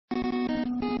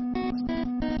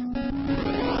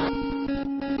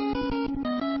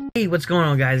Hey, what's going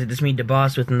on, guys? It's me,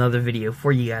 DeBoss, with another video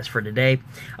for you guys for today.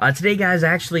 Today, guys, I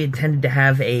actually intended to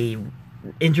have a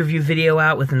interview video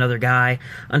out with another guy.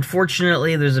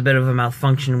 Unfortunately, there's a bit of a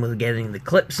malfunction with getting the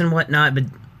clips and whatnot, but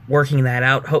working that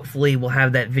out. Hopefully, we'll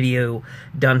have that video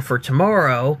done for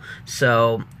tomorrow,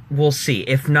 so we'll see.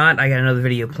 If not, I got another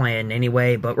video planned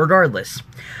anyway, but regardless.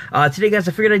 Today, guys,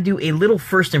 I figured I'd do a little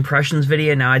first impressions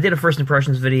video. Now, I did a first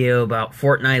impressions video about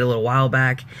Fortnite a little while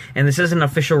back, and this isn't an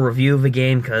official review of a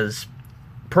game, because,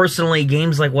 personally,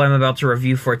 games like what I'm about to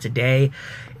review for today,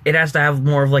 it has to have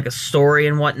more of like a story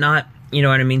and whatnot. You know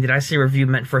what I mean? Did I say review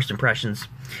meant first impressions?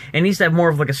 It needs to have more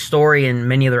of like a story and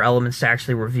many other elements to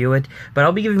actually review it. But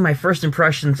I'll be giving my first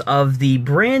impressions of the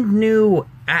brand new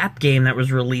app game that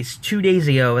was released 2 days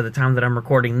ago at the time that I'm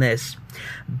recording this.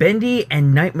 Bendy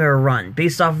and Nightmare Run,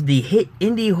 based off of the hit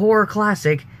indie horror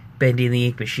classic, Bendy and the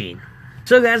Ink Machine.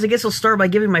 So guys, I guess I'll start by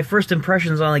giving my first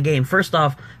impressions on the game. First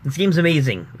off, this game's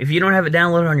amazing. If you don't have it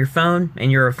downloaded on your phone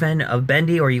and you're a fan of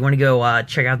Bendy or you want to go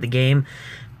check out the game,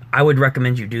 I would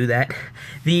recommend you do that.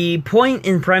 The point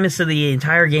and premise of the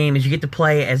entire game is you get to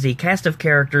play as a cast of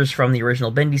characters from the original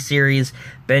Bendy series,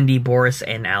 Bendy, Boris,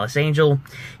 and Alice Angel.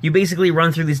 You basically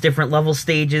run through these different level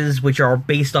stages, which are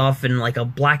based off in like a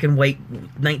black and white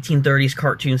 1930s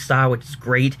cartoon style, which is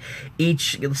great.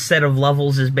 Each set of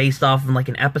levels is based off in like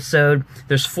an episode.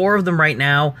 There's 4 of them right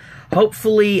now.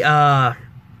 Hopefully,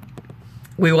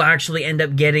 we will actually end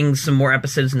up getting some more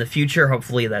episodes in the future.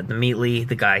 Hopefully that the Meatly,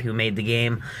 the guy who made the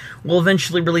game, will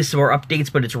eventually release some more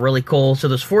updates, but it's really cool. So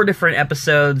there's 4 different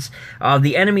episodes.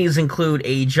 The enemies include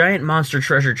a giant monster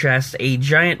treasure chest, a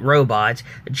giant robot,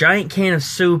 a giant can of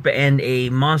soup, and a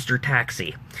monster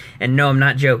taxi. And no, I'm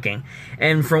not joking.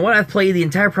 And from what I've played, the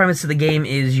entire premise of the game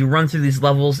is you run through these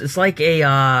levels. It's like a,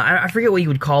 I forget what you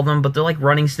would call them, but they're like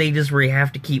running stages where you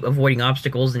have to keep avoiding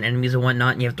obstacles and enemies and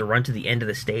whatnot, and you have to run to the end of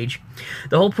the stage.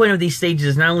 The whole point of these stages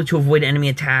is not only to avoid enemy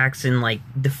attacks and, like,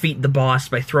 defeat the boss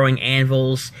by throwing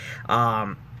anvils.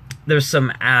 There's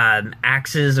some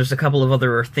axes, there's a couple of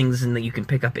other things that you can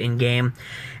pick up in-game,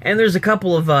 and there's a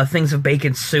couple of things of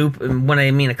bacon soup, and when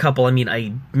I mean a couple, I mean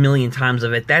a million times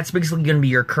of it. That's basically going to be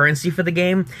your currency for the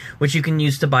game, which you can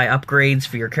use to buy upgrades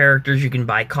for your characters. You can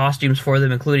buy costumes for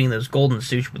them, including those golden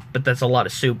suits, but that's a lot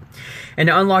of soup. And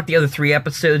to unlock the other 3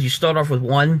 episodes, you start off with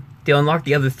 1. To unlock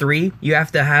the other 3, you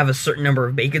have to have a certain number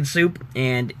of bacon soup,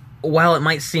 and while it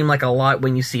might seem like a lot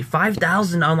when you see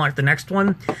 5,000 to unlock the next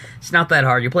one, it's not that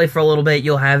hard. You play for a little bit,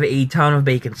 you'll have a ton of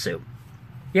bacon soup.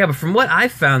 Yeah, but from what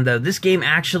I've found, though, this game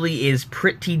actually is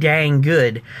pretty dang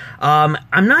good. I'm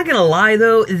not gonna lie,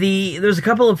 though, there's a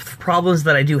couple of problems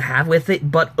that I do have with it,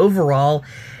 but overall,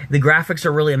 the graphics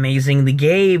are really amazing. The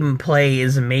gameplay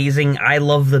is amazing. I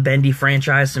love the Bendy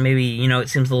franchise, so maybe, you know, it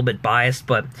seems a little bit biased,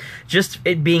 but just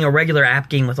it being a regular app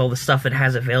game with all the stuff it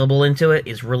has available into it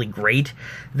is really great.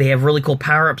 They have really cool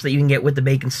power-ups that you can get with the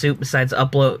bacon soup besides I'm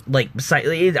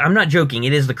not joking,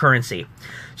 it is the currency.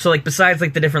 So, like, besides,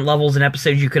 like, the different levels and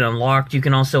episodes you can unlock, you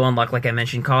can also unlock, like I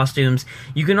mentioned, costumes.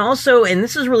 You can also, and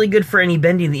this is really good for any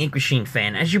Bendy and the Ink Machine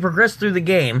fan, as you progress through the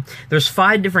game, there's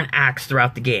 5 different acts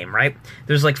throughout the game, right?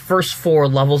 There's, like, first 4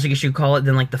 levels, I guess you call it,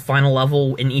 then, like, the final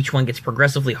level, and each one gets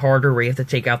progressively harder, where you have to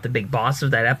take out the big boss of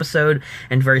that episode,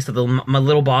 and various other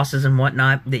little bosses and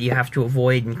whatnot that you have to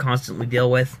avoid and constantly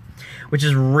deal with, which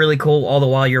is really cool, all the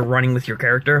while you're running with your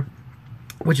character,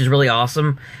 which is really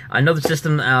awesome. Another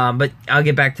system, but I'll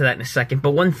get back to that in a second.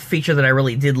 But one feature that I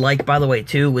really did like, by the way,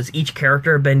 too, was each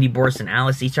character, Bendy, Boris, and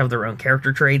Alice, each have their own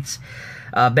character traits.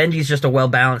 Bendy's just a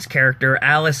well-balanced character.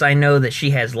 Alice, I know that she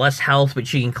has less health, but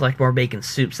she can collect more bacon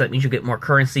soup, so that means you'll get more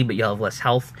currency, but you'll have less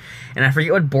health. And I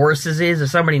forget what Boris's is. If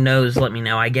somebody knows, let me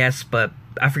know, I guess. But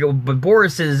I forget, but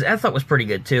Boris's, I thought was pretty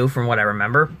good, too, from what I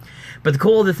remember. But the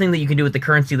cool other thing that you can do with the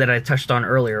currency that I touched on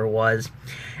earlier was,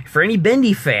 for any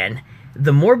Bendy fan,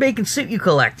 the more bacon soup you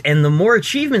collect and the more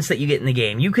achievements that you get in the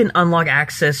game, you can unlock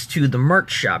access to the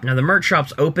merch shop. Now, the merch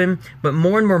shop's open, but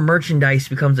more and more merchandise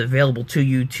becomes available to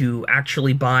you to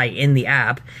actually buy in the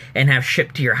app and have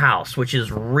shipped to your house, which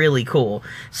is really cool.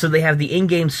 So they have the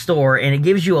in-game store, and it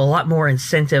gives you a lot more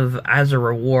incentive as a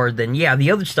reward than, yeah,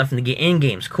 the other stuff in the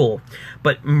in-game's cool.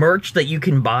 But merch that you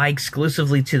can buy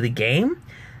exclusively to the game,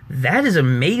 that is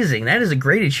amazing. That is a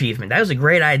great achievement. That was a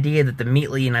great idea that the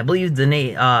Meatly, and I believe the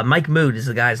name, Mike Mood is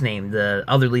the guy's name, the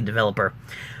other lead developer.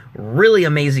 Really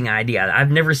amazing idea.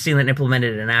 I've never seen that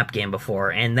implemented in an app game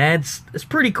before, and it's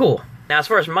pretty cool. Now, as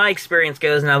far as my experience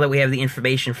goes, now that we have the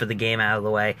information for the game out of the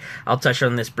way, I'll touch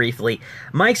on this briefly.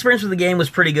 My experience with the game was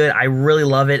pretty good. I really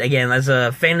love it. Again, as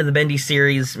a fan of the Bendy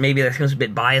series, maybe that seems a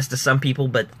bit biased to some people,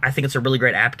 but I think it's a really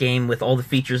great app game with all the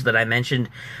features that I mentioned,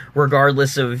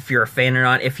 regardless of if you're a fan or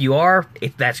not. If you are,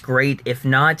 that's great. If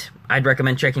not, I'd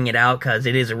recommend checking it out because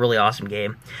it is a really awesome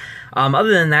game.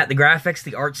 Other than that, the graphics,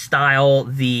 the art style,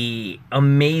 the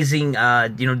amazing,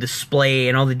 display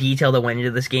and all the detail that went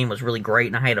into this game was really great,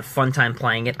 and I had a fun time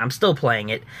playing it. I'm still playing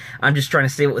it. I'm just trying to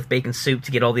save it with bacon soup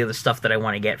to get all the other stuff that I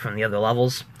want to get from the other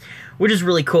levels, which is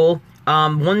really cool.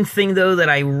 One thing, though, that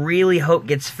I really hope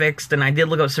gets fixed, and I did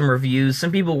look up some reviews,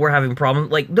 some people were having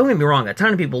problems, like, don't get me wrong, a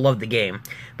ton of people loved the game,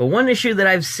 but one issue that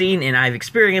I've seen and I've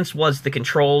experienced was the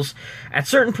controls. At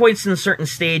certain points in certain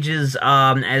stages,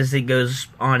 as it goes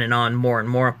on and on more and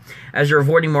more, as you're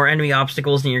avoiding more enemy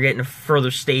obstacles and you're getting to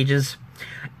further stages,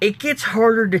 it gets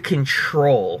harder to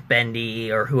control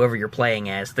Bendy or whoever you're playing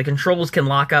as. The controls can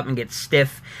lock up and get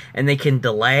stiff, and they can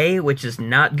delay, which is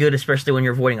not good, especially when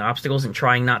you're avoiding obstacles and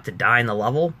trying not to die in the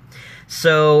level.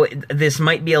 So this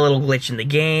might be a little glitch in the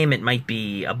game, it might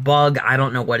be a bug, I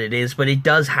don't know what it is, but it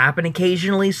does happen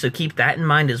occasionally, so keep that in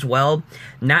mind as well.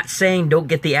 Not saying don't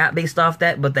get the app based off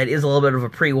that, but that is a little bit of a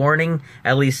pre-warning,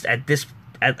 at least at this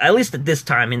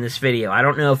time in this video. I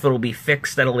don't know if it'll be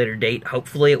fixed at a later date.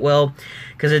 Hopefully it will,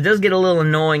 because it does get a little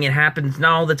annoying. It happens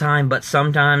not all the time, but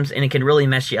sometimes, and it can really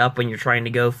mess you up when you're trying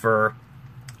to go for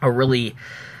a really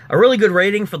good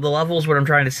rating for the levels, what I'm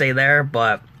trying to say there.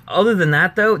 But other than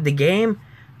that, though, the game,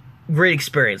 great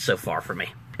experience so far for me.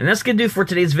 And that's going to do for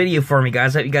today's video for me,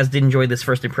 guys. I hope you guys did enjoy this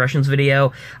first impressions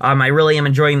video. I really am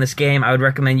enjoying this game. I would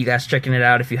recommend you guys checking it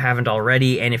out if you haven't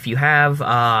already. And if you have,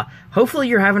 hopefully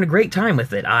you're having a great time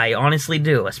with it. I honestly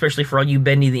do, especially for all you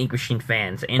Bendy the Ink Machine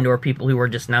fans and or people who are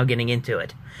just now getting into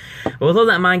it. Well, with all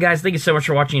that in mind, guys, thank you so much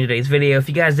for watching today's video. If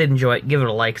you guys did enjoy it, give it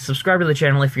a like. Subscribe to the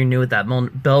channel if you're new with that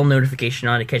bell notification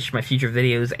on to catch my future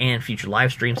videos and future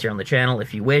live streams here on the channel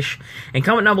if you wish. And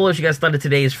comment down below what you guys thought of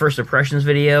today's first impressions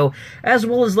video, as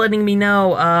well as letting me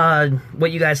know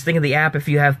what you guys think of the app if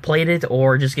you have played it,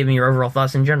 or just giving your overall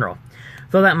thoughts in general.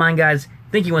 With all that in mind, guys,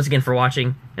 thank you once again for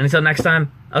watching, and until next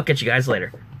time, I'll catch you guys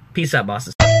later. Peace out,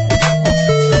 bosses.